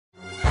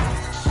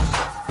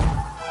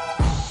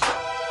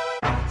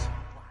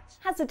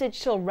Has a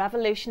digital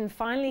revolution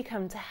finally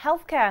come to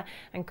healthcare?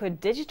 And could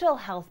digital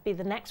health be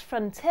the next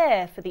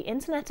frontier for the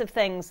Internet of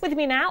Things? With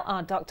me now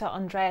are Dr.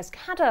 Andreas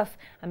Caduff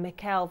and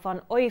Mikael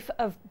von Uyf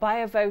of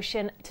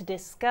Biovotion to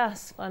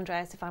discuss. Well,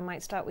 Andreas, if I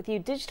might start with you,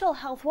 digital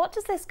health, what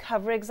does this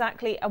cover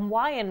exactly, and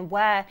why and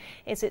where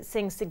is it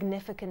seeing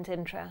significant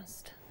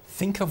interest?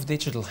 Think of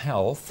digital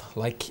health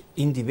like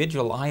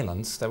individual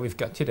islands that we've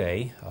got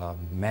today,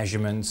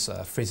 measurements,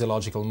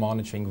 physiological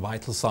monitoring,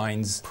 vital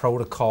signs,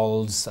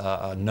 protocols,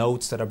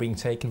 notes that are being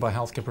taken by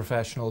healthcare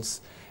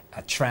professionals,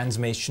 a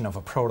transmission of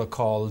a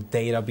protocol,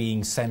 data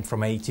being sent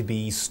from A to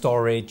B,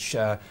 storage,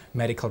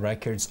 medical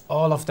records,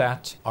 all of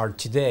that are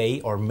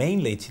today, or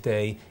mainly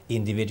today,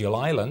 individual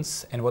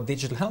islands. And what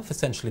digital health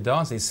essentially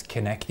does is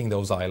connecting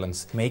those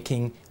islands,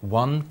 making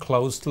one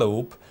closed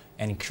loop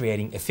and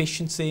creating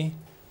efficiency,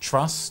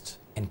 trust,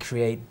 and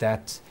create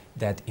that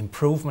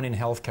improvement in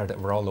healthcare that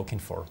we're all looking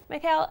for.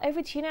 Mikael,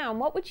 over to you now. And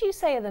what would you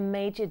say are the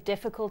major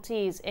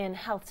difficulties in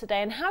health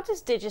today, and how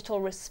does digital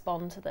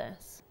respond to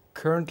this?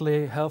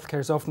 Currently, healthcare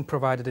is often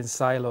provided in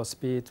silos,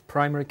 be it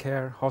primary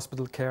care,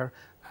 hospital care,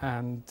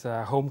 and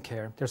home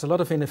care. There's a lot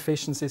of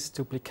inefficiencies,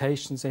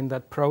 duplications in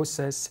that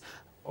process.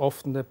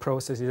 Often the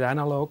process is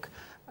analog.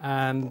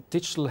 And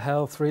digital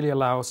health really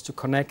allows to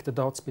connect the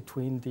dots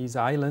between these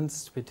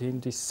islands,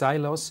 between these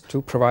silos,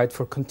 to provide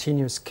for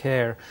continuous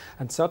care,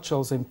 and such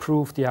also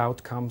improve the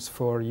outcomes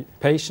for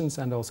patients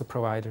and also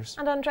providers.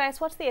 And Andreas,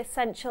 what's the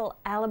essential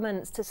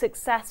elements to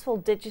successful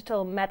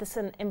digital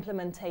medicine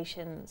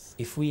implementations?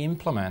 If we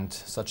implement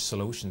such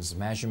solutions,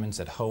 measurements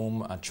at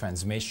home,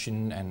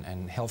 transmission,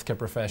 and healthcare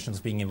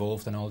professionals being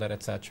involved and all that,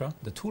 etc.,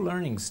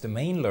 the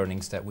main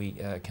learnings that we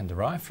can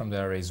derive from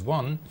there is,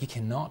 one, you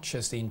cannot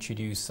just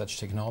introduce such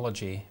technology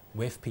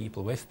with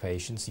people, with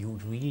patients. You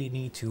really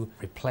need to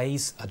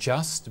replace,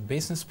 adjust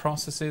business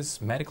processes,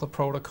 medical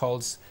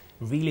protocols,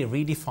 really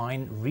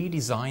redefine,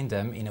 redesign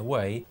them in a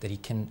way that you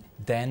can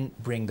then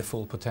bring the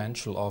full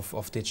potential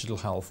of digital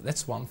health.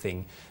 That's one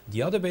thing.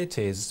 The other bit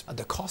is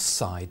the cost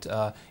side.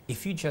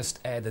 If you just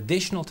add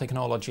additional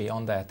technology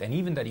on that, and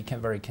even that you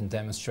can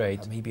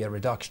demonstrate maybe a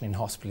reduction in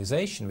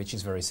hospitalization, which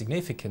is very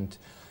significant,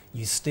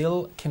 you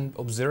still can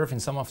observe in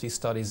some of these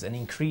studies an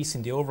increase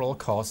in the overall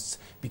costs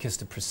because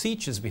the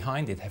procedures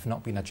behind it have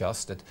not been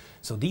adjusted.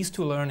 So these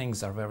two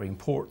learnings are very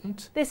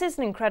important. This is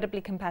an incredibly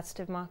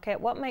competitive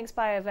market. What makes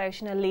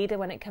Biovotion a leader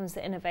when it comes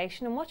to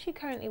innovation, and what are you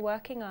currently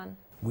working on?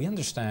 We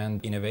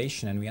understand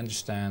innovation, and we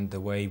understand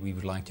the way we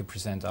would like to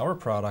present our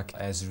product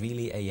as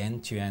really a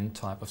end-to-end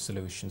type of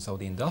solution. So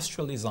the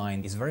industrial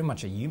design is very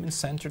much a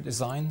human-centered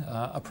design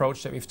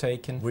approach that we've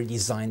taken. We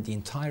designed the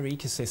entire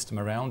ecosystem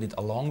around it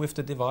along with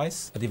the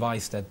device, a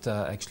device that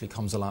actually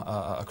comes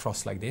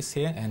across like this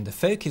here. And the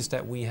focus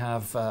that we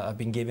have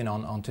been given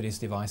onto these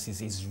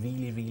devices is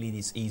really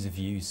this ease of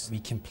use. We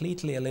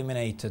completely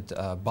eliminated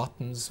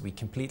buttons, we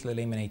completely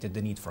eliminated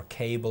the need for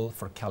cable,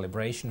 for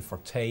calibration, for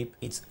tape.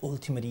 It's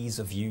ultimate ease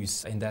of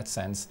use in that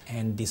sense.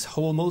 And this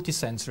whole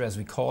multi-sensor, as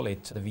we call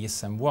it, the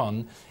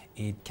VSM1,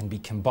 it can be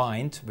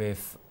combined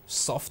with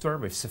software,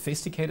 with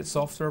sophisticated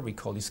software. We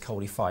call this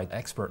codified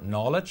expert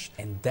knowledge,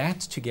 and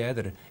that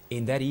together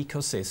in that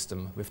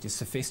ecosystem with this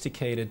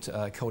sophisticated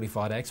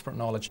codified expert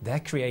knowledge,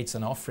 that creates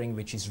an offering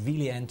which is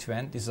really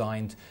end-to-end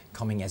designed,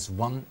 coming as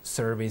one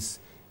service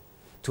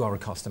to our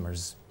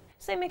customers.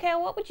 So,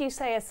 Mikael, what would you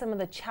say are some of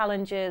the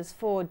challenges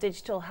for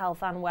digital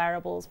health and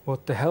wearables?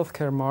 What the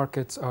healthcare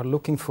markets are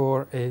looking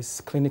for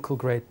is clinical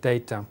grade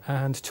data.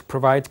 And to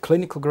provide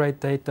clinical grade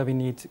data, we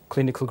need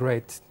clinical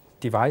grade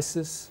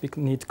devices, we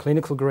need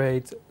clinical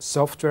grade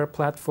software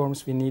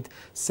platforms, we need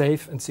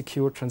safe and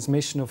secure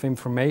transmission of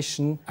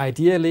information,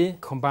 ideally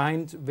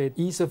combined with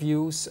ease of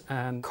use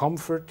and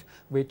comfort,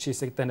 which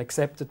is then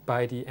accepted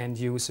by the end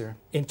user.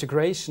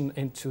 Integration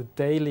into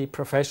daily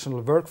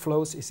professional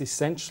workflows is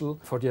essential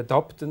for the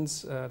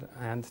adoptance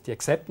and the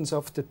acceptance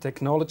of the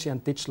technology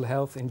and digital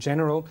health in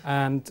general.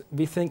 And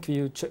we think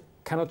we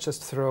cannot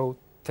just throw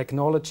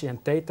technology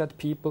and data at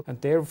people, and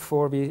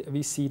therefore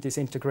we see this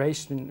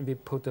integration. We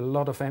put a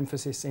lot of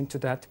emphasis into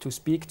that to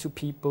speak to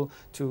people,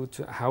 to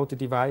how the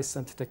device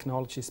and the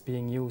technology is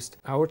being used.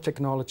 Our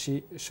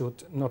technology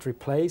should not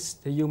replace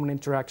the human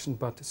interaction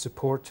but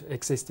support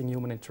existing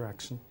human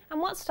interaction.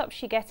 And what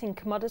stops you getting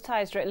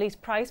commoditized or at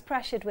least price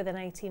pressured within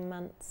 18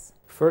 months?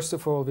 First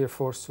of all, we are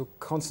forced to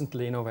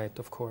constantly innovate,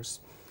 of course.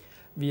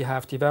 We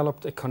have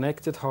developed a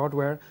connected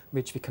hardware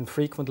which we can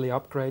frequently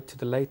upgrade to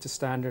the latest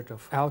standard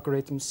of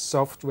algorithms,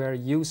 software,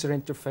 user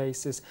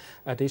interfaces,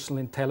 additional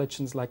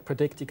intelligence like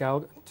predictive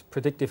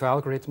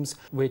algorithms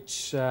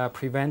which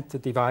prevent the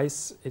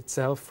device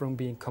itself from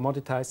being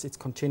commoditized. It's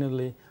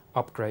continually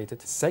upgraded.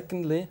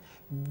 Secondly,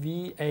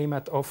 we aim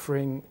at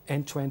offering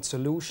end-to-end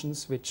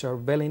solutions which are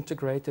well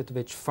integrated,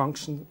 which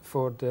function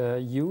for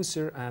the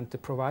user and the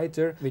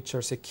provider, which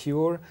are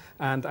secure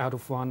and out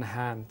of one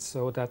hand,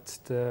 so that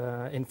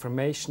the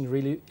information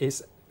really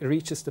is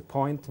reaches the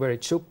point where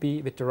it should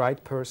be with the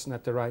right person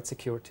at the right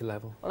security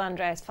level. Well,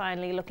 Andreas,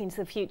 finally looking to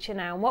the future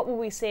now, what will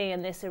we see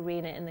in this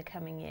arena in the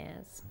coming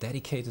years?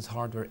 Dedicated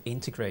hardware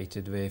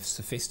integrated with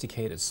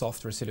sophisticated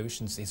software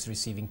solutions is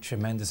receiving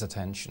tremendous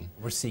attention.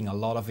 We're seeing a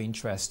lot of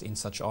interest in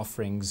such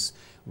offerings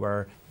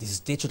where this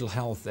digital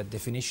health, that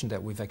definition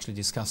that we've actually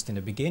discussed in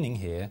the beginning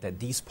here, that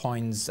these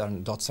points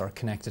and dots are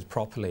connected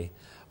properly,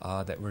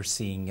 that we're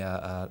seeing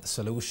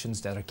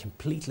solutions that are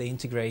completely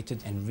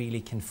integrated and really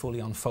can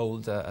fully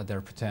unfold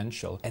their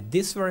potential. At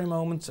this very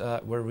moment,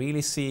 we're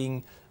really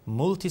seeing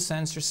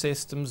multi-sensor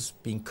systems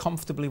being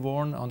comfortably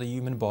worn on the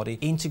human body,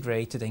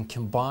 integrated and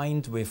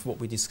combined with what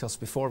we discussed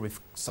before,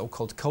 with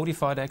so-called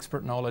codified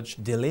expert knowledge,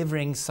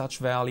 delivering such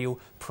value,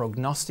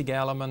 prognostic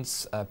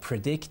elements,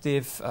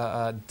 predictive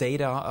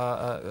data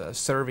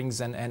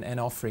servings and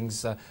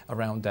offerings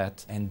around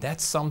that. And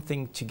that's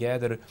something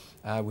together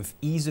with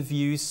ease of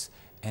use,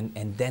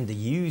 and then the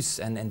use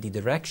and the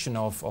direction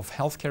of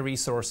healthcare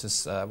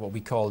resources, what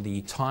we call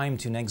the time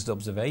to next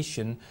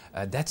observation,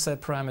 that's a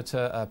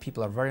parameter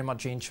people are very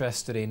much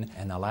interested in,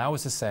 and allow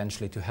us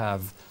essentially to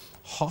have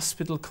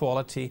hospital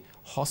quality,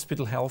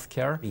 hospital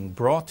healthcare being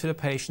brought to the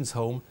patient's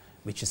home,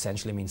 which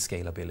essentially means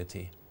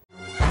scalability.